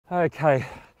Okay,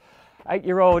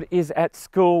 8-year-old is at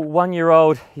school,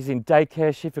 1-year-old is in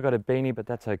daycare. She forgot a beanie, but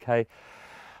that's okay.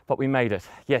 But we made it.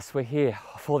 Yes, we're here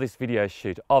for this video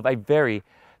shoot of a very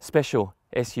special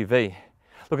SUV.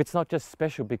 Look, it's not just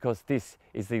special because this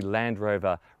is the Land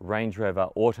Rover Range Rover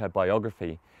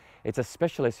Autobiography. It's a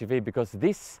special SUV because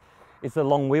this is the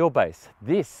long wheelbase.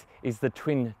 This is the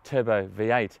twin turbo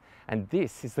V8. And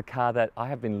this is the car that I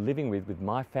have been living with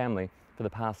my family for the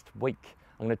past week.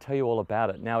 I'm going to tell you all about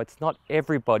it. Now, it's not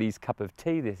everybody's cup of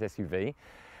tea, this SUV,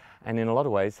 and in a lot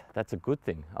of ways, that's a good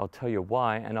thing. I'll tell you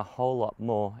why and a whole lot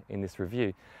more in this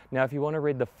review. Now, if you want to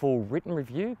read the full written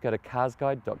review, go to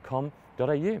carsguide.com.au.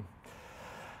 Right,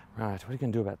 what are you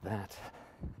going to do about that?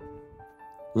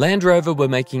 Land Rover were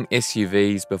making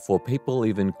SUVs before people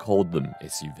even called them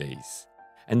SUVs.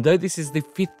 And though this is the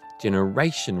 5th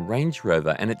generation Range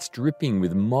Rover and it's dripping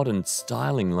with modern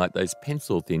styling like those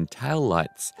pencil-thin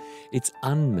taillights, it's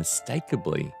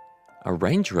unmistakably a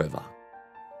Range Rover.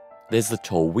 There's the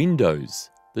tall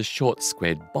windows, the short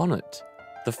squared bonnet,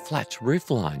 the flat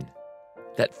roofline,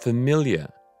 that familiar,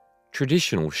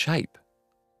 traditional shape.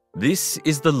 This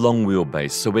is the long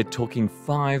wheelbase, so we're talking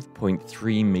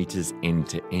 5.3 metres end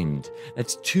to end.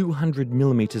 That's 200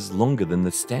 millimetres longer than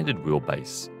the standard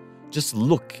wheelbase. Just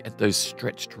look at those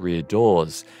stretched rear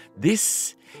doors.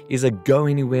 This is a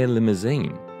go-anywhere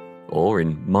limousine, or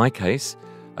in my case,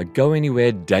 a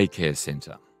go-anywhere daycare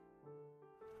centre.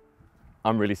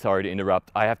 I'm really sorry to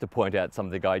interrupt. I have to point out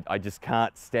something I just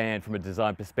can't stand from a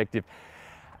design perspective.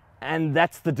 And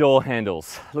that's the door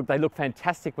handles. Look, they look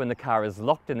fantastic when the car is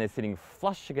locked and they're sitting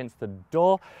flush against the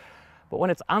door. But when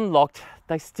it's unlocked,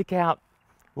 they stick out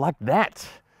like that.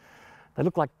 They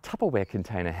look like Tupperware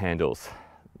container handles.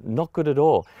 Not good at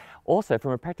all. Also,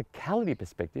 from a practicality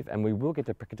perspective, and we will get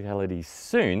to practicality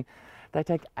soon, they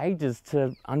take ages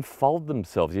to unfold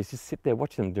themselves. You just sit there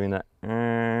watching them doing that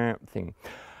thing.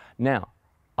 Now,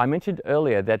 I mentioned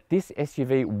earlier that this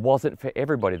SUV wasn't for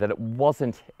everybody, that it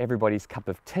wasn't everybody's cup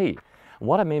of tea.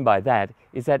 What I mean by that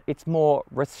is that it's more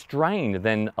restrained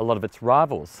than a lot of its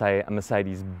rivals, say a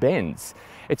Mercedes-Benz.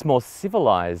 It's more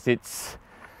civilized, it's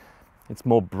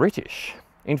more British.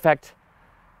 In fact,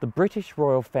 the British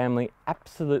royal family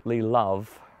absolutely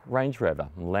love Range Rover.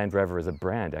 Land Rover is a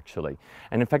brand, actually.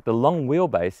 And in fact, the long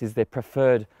wheelbase is their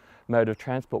preferred mode of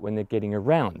transport when they're getting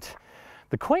around.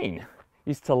 The Queen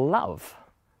used to love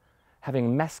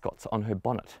having mascots on her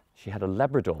bonnet. She had a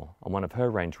Labrador on one of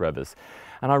her Range Rovers.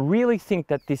 And I really think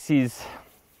that this is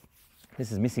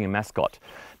missing a mascot.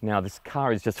 Now, this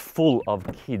car is just full of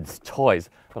kids' toys,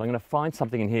 but I'm going to find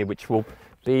something in here which will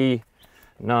be,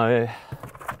 no,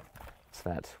 what's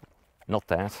that? Not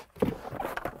that.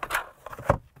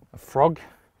 A frog?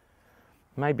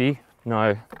 Maybe,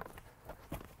 no.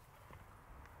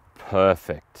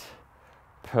 Perfect.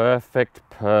 Perfect,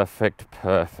 perfect,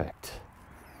 perfect.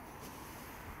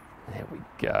 There we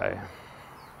go.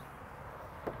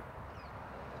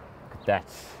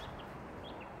 That's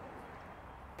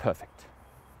perfect.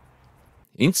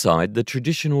 Inside, the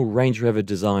traditional Range Rover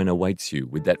design awaits you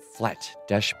with that flat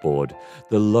dashboard,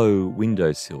 the low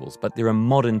windowsills, but there are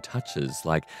modern touches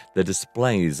like the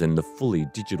displays and the fully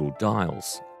digital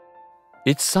dials.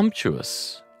 It's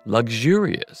sumptuous,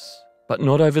 luxurious, but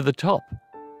not over the top.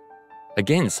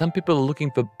 Again, some people are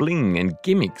looking for bling and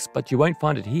gimmicks, but you won't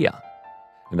find it here.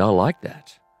 And I like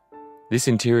that. This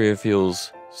interior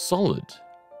feels solid,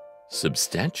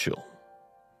 substantial.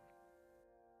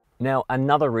 Now,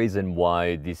 another reason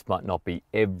why this might not be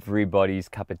everybody's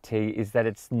cup of tea is that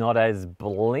it's not as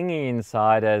blingy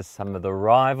inside as some of the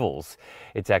rivals.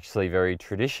 It's actually very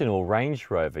traditional Range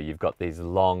Rover. You've got these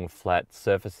long, flat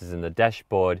surfaces in the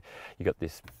dashboard. You've got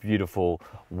this beautiful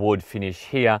wood finish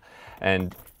here,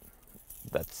 and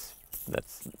that's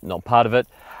not part of it.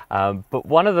 But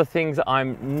one of the things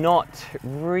I'm not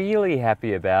really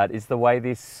happy about is the way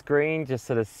this screen just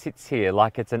sort of sits here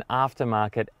like it's an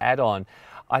aftermarket add-on.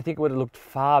 I think it would have looked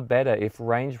far better if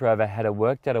Range Rover had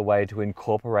worked out a way to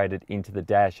incorporate it into the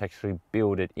dash, actually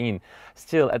build it in.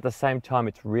 Still, at the same time,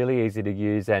 it's really easy to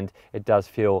use and it does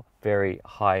feel very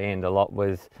high-end, along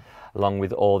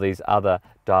with all these other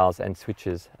dials and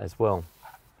switches as well.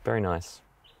 Very nice.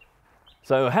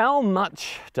 So how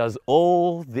much does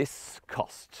all this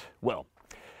cost? Well,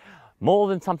 more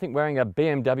than something wearing a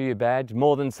BMW badge,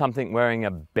 more than something wearing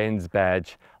a Benz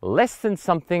badge, less than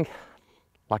something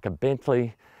like a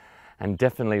Bentley, and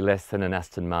definitely less than an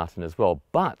Aston Martin as well.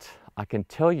 But I can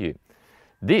tell you,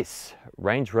 this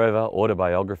Range Rover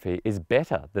Autobiography is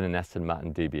better than an Aston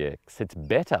Martin DBX. It's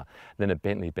better than a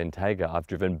Bentley Bentayga. I've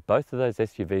driven both of those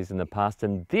SUVs in the past,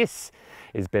 and this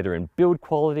is better in build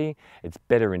quality, it's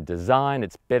better in design,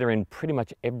 it's better in pretty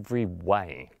much every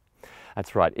way.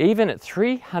 That's right, even at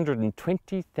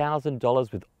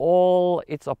 $320,000 with all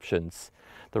its options,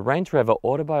 the Range Rover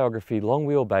Autobiography long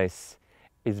wheelbase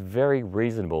is very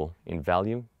reasonable in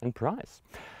value and price.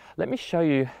 Let me show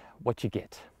you what you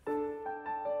get.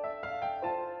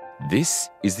 This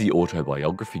is the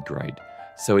Autobiography grade,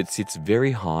 so it sits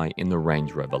very high in the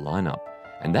Range Rover lineup,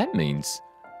 and that means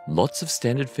lots of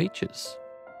standard features.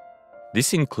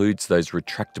 This includes those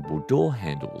retractable door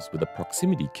handles with a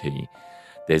proximity key.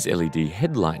 There's LED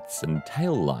headlights and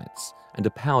tail lights, and a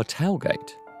power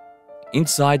tailgate.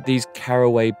 Inside, these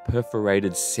caraway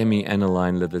perforated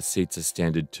semi-aniline leather seats are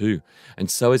standard too,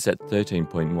 and so is that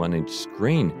 13.1-inch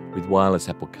screen with wireless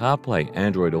Apple CarPlay,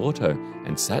 Android Auto,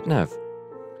 and SatNav.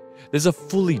 There's a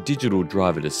fully digital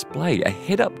driver display, a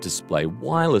head-up display,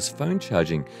 wireless phone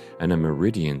charging, and a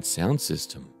Meridian sound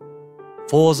system.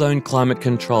 4-zone climate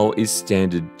control is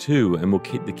standard too and will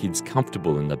keep the kids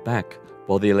comfortable in the back,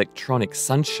 while the electronic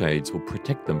sunshades will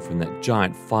protect them from that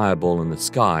giant fireball in the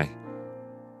sky.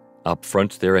 Up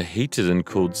front there are heated and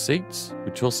cooled seats,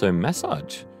 which also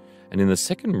massage, and in the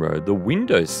second row the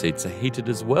window seats are heated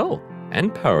as well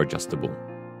and power adjustable.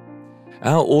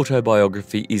 Our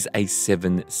Autobiography is a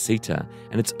 7-seater,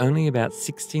 and it's only about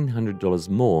 $1,600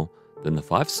 more than the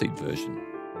 5-seat version.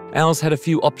 Ours had a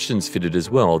few options fitted as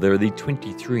well. There are the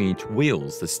 23-inch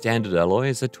wheels, the standard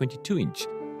alloys are 22-inch.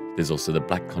 There's also the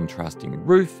black contrasting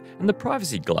roof and the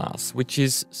privacy glass, which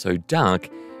is so dark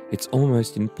it's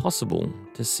almost impossible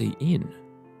to see in.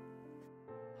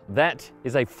 That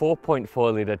is a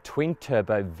 4.4-litre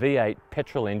twin-turbo V8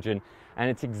 petrol engine, and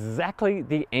it's exactly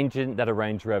the engine that a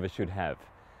Range Rover should have.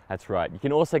 That's right, you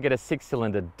can also get a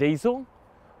 6-cylinder diesel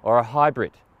or a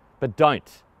hybrid, but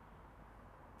don't.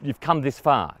 You've come this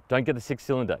far, don't get the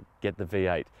 6-cylinder, get the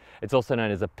V8. It's also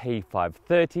known as a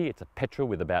P530, it's a petrol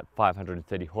with about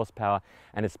 530 horsepower,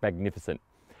 and it's magnificent.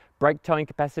 Brake towing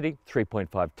capacity,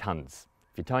 3.5 tonnes.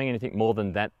 If you're towing anything more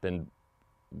than that, then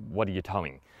what are you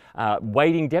towing?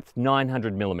 Wading depth,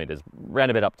 900 millimeters,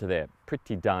 round about up to there,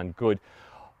 pretty darn good.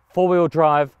 4-wheel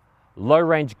drive, low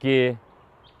range gear.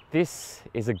 This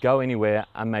is a go anywhere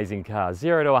amazing car.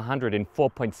 0 to 100 in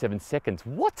 4.7 seconds.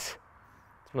 What?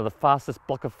 It's one of the fastest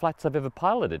block of flats I've ever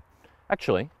piloted.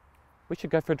 Actually, we should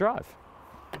go for a drive.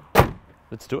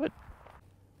 Let's do it.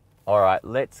 All right,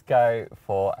 let's go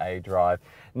for a drive.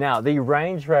 Now, the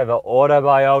Range Rover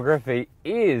Autobiography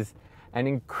is an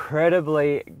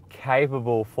incredibly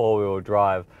capable 4-wheel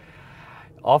drive.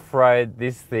 Off-road,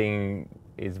 this thing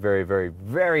is very, very,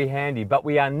 very handy, but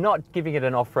we are not giving it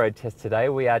an off-road test today.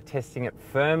 We are testing it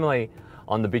firmly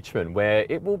on the bitumen, where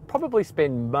it will probably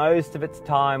spend most of its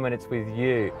time when it's with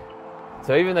you.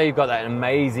 So even though you've got that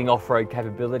amazing off-road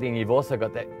capability, and you've also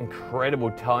got that incredible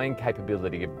towing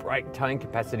capability, a brake towing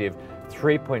capacity of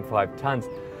 3.5 tonnes,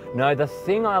 no, the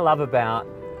thing I love about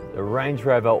the Range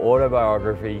Rover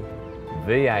Autobiography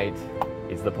V8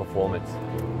 is the performance.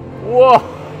 Whoa,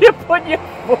 you put your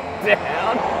foot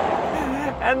down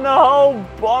and the whole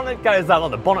bonnet goes up. Well,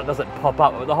 the bonnet doesn't pop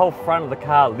up, but the whole front of the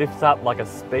car lifts up like a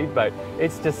speedboat.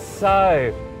 It's just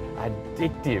so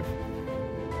addictive.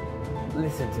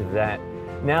 Listen to that.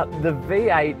 Now, the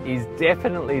V8 is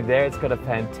definitely there. It's got a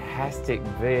fantastic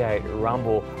V8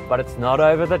 rumble, but it's not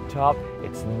over the top,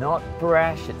 it's not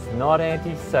brash, it's not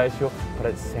antisocial, but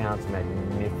it sounds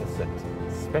magnificent,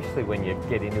 especially when you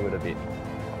get into it a bit.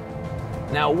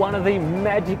 Now, one of the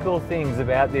magical things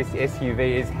about this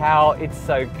SUV is how it's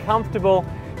so comfortable,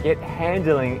 yet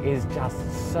handling is just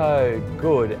so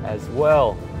good as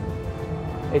well.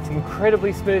 It's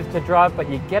incredibly smooth to drive, but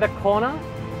you get a corner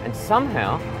and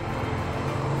somehow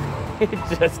it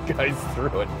just goes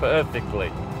through it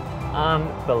perfectly.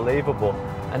 Unbelievable.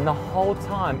 And the whole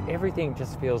time, everything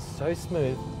just feels so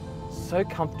smooth, so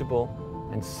comfortable,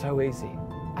 and so easy.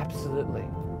 Absolutely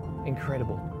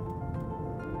incredible.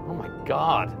 Oh my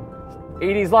God.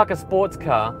 It is like a sports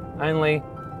car, only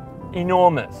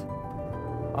enormous.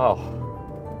 Oh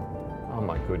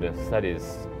my goodness, that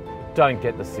is, don't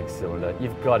get the 6-cylinder.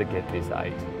 You've got to get this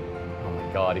 8. Oh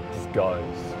my God, it just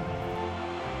goes.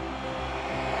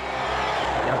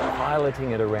 Now,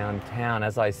 piloting it around town,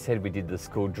 as I said, we did the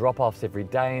school drop-offs every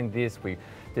day in this. We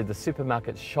did the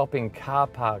supermarket shopping, car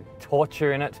park,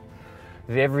 torture in it,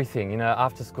 with everything, you know,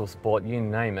 after school sport, you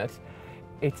name it.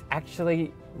 It's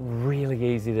actually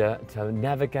really easy to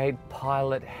navigate,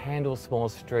 pilot, handle small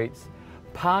streets.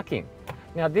 Parking.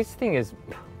 Now, this thing is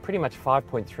pretty much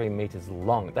 5.3 meters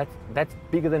long. That's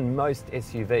bigger than most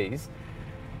SUVs,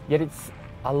 yet it's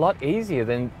a lot easier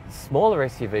than smaller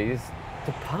SUVs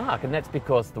to park, and that's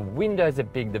because the windows are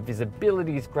big, the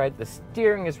visibility is great, the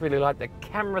steering is really light, the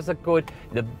cameras are good,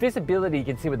 the visibility you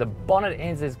can see where the bonnet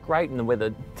ends is great, and where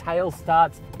the tail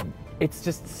starts, It's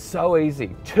just so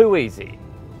easy, too easy,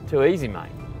 mate.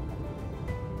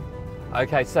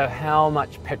 Okay, so how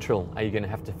much petrol are you going to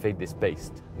have to feed this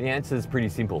beast? The answer is pretty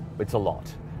simple, it's a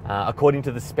lot. According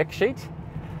to the spec sheet,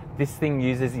 this thing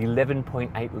uses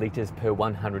 11.8 litres per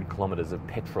 100 kilometres of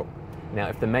petrol. Now,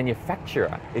 if the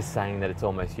manufacturer is saying that it's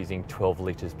almost using 12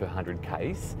 litres per 100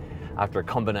 k's, after a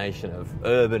combination of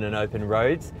urban and open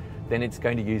roads, then it's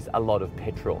going to use a lot of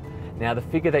petrol. Now, the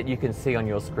figure that you can see on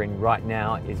your screen right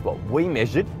now is what we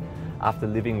measured after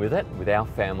living with it, with our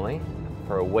family,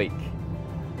 for a week.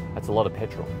 That's a lot of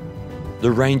petrol. The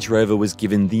Range Rover was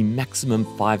given the maximum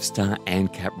 5-star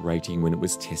ANCAP rating when it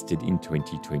was tested in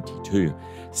 2022.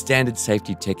 Standard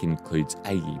safety tech includes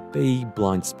AEB,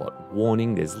 blind spot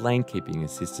warning, there's lane keeping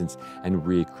assistance and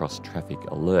rear cross traffic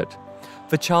alert.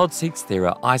 For child seats, there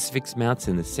are ISOFIX mounts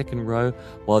in the second row,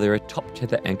 while there are top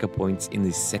tether anchor points in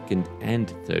the second and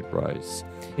third rows.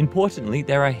 Importantly,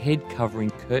 there are head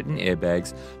covering curtain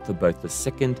airbags for both the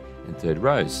second and third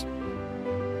rows.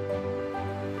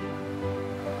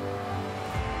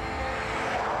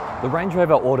 The Range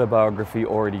Rover Autobiography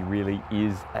already really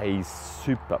is a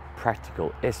super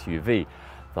practical SUV.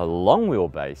 The long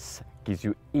wheelbase gives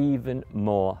you even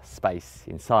more space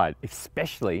inside,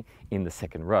 especially in the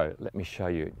second row. Let me show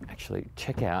you, actually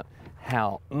check out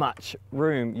how much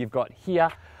room you've got here.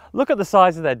 Look at the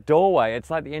size of that doorway. It's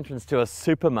like the entrance to a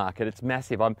supermarket. It's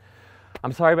massive. I'm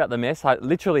sorry about the mess. I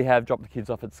literally have dropped the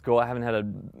kids off at school. I haven't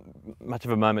had much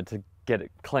of a moment to get it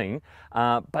clean,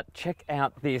 but check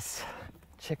out this.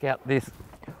 Check out this,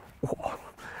 oh,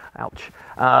 ouch,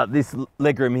 this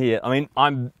legroom here. I mean,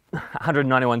 I'm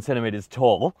 191 centimeters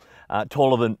tall,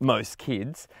 taller than most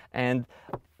kids, and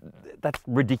that's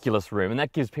ridiculous room. And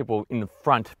that gives people in the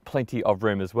front plenty of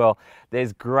room as well.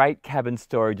 There's great cabin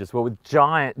storage as well with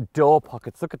giant door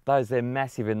pockets. Look at those, they're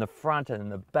massive in the front and in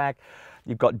the back.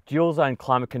 You've got dual zone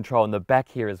climate control in the back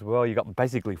here as well. You've got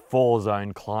basically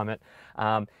 4-zone climate.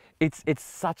 It's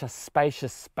such a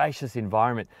spacious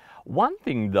environment. One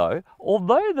thing though,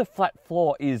 although the flat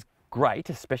floor is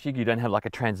great, especially if you don't have like a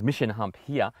transmission hump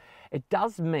here, it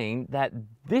does mean that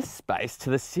this space to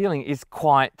the ceiling is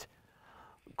quite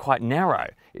narrow,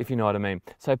 if you know what I mean.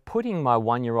 So putting my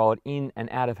 1-year-old in and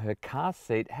out of her car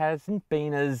seat hasn't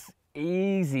been as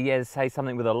easy as, say,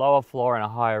 something with a lower floor and a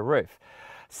higher roof.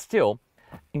 Still,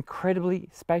 incredibly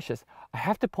spacious. I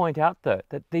have to point out though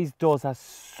that these doors are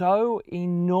so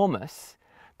enormous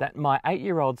that my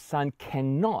 8-year-old son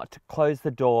cannot close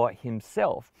the door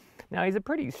himself. Now, he's a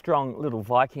pretty strong little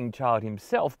Viking child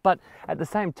himself, but at the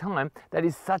same time, that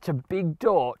is such a big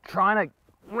door. Trying to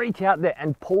reach out there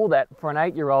and pull that for an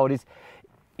 8-year-old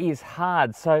is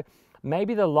hard. So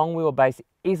maybe the long wheelbase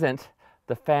isn't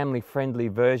the family-friendly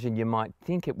version you might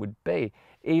think it would be,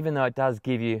 even though it does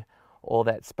give you all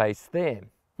that space there.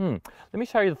 Let me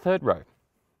show you the third row.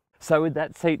 So with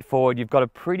that seat forward, you've got a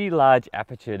pretty large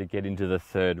aperture to get into the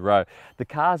third row. The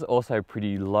car's also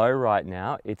pretty low right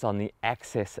now. It's on the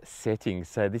access setting.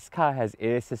 So this car has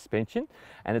air suspension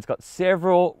and it's got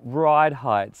several ride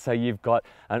heights. So you've got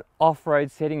an off-road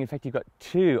setting. In fact, you've got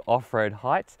 2 off-road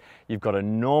heights. You've got a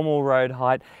normal road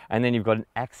height and then you've got an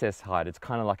access height. It's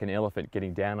kind of like an elephant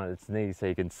getting down on its knees so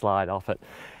you can slide off it.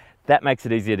 That makes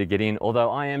it easier to get in,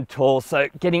 although I am tall, so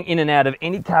getting in and out of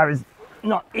any car is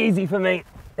not easy for me.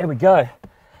 There we go.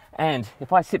 And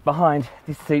if I sit behind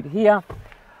this seat here,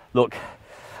 look,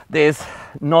 there's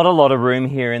not a lot of room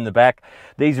here in the back.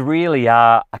 These really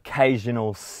are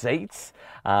occasional seats,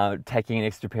 taking an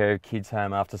extra pair of kids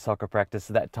home after soccer practice,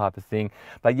 that type of thing.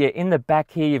 But yeah, in the back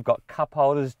here, you've got cup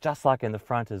holders, just like in the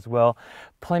front as well.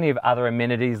 Plenty of other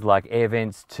amenities like air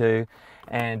vents too.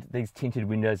 And these tinted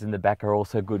windows in the back are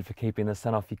also good for keeping the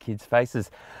sun off your kids' faces.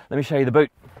 Let me show you the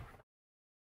boot.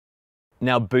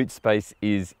 Now, boot space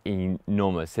is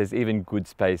enormous. There's even good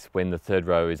space when the third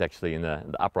row is actually in the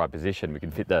upright position. We can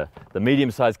fit the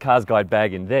medium-sized CarsGuide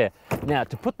bag in there. Now,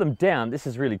 to put them down, this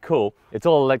is really cool. It's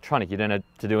all electronic. You don't have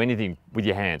to do anything with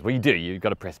your hands. Well, you do. You've got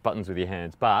to press buttons with your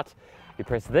hands. But you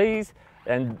press these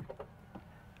and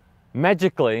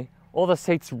magically, all the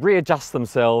seats readjust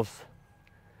themselves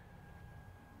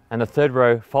and the third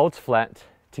row folds flat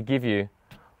to give you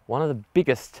one of the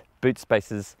biggest boot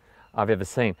spaces I've ever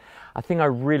seen. A thing I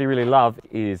really love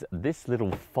is this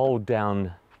little fold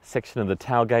down section of the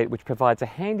tailgate, which provides a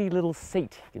handy little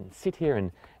seat. You can sit here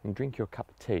and drink your cup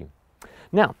of tea.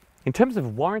 Now, in terms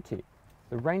of warranty,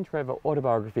 the Range Rover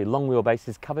Autobiography long wheelbase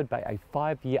is covered by a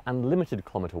 5-year unlimited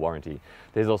kilometre warranty.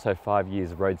 There's also 5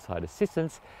 years roadside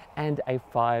assistance and a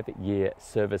 5-year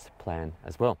service plan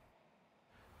as well.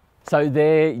 So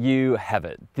there you have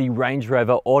it, the Range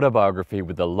Rover Autobiography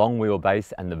with the long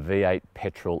wheelbase and the V8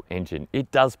 petrol engine.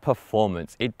 It does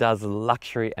performance, it does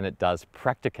luxury, and it does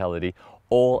practicality,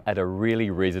 all at a really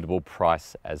reasonable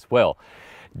price as well.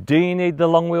 Do you need the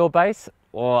long wheelbase?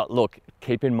 Well, look,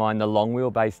 keep in mind the long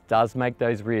wheelbase does make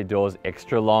those rear doors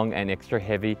extra long and extra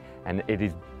heavy, and it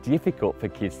is difficult for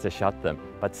kids to shut them.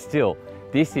 But still,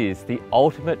 this is the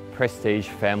ultimate prestige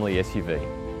family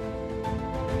SUV.